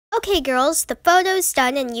Okay, girls, the photo's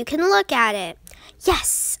done and you can look at it.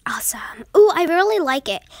 Yes, awesome. Ooh, I really like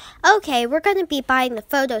it. Okay, we're going to be buying the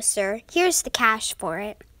photo, sir. Here's the cash for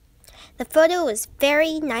it. The photo was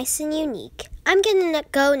very nice and unique. I'm going to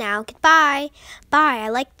go now. Goodbye. Bye, I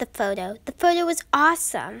like the photo. The photo was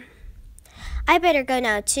awesome. I better go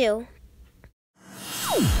now, too.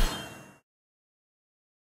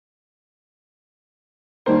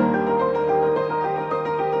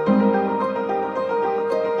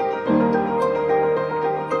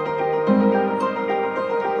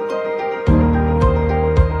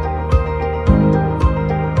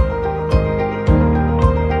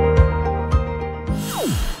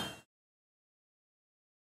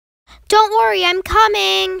 Don't worry, I'm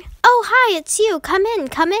coming. Oh, hi, it's you. Come in,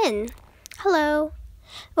 come in. Hello.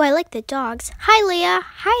 Oh, I like the dogs. Hi, Leah.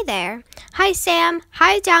 Hi there. Hi, Sam.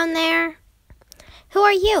 Hi down there. Who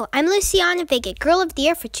are you? I'm Luciana Vega, Girl of the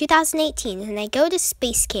Year for 2018, and I go to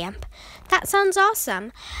space camp. That sounds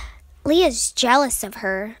awesome. Leah's jealous of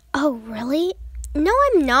her. Oh, really? No,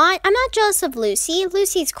 I'm not. I'm not jealous of Lucy.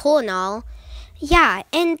 Lucy's cool and all. Yeah,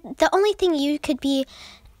 and the only thing you could be,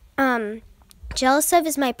 jealous of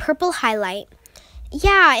is my purple highlight.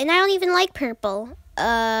 Yeah, and I don't even like purple.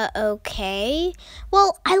 Okay.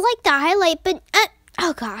 Well, I like the highlight, but,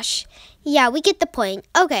 oh gosh. Yeah, we get the point.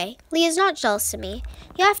 Okay, Leah's not jealous of me.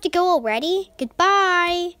 You have to go already?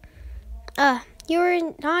 Goodbye. You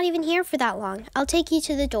were not even here for that long. I'll take you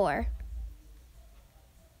to the door.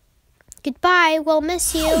 Goodbye, we'll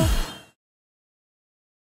miss you.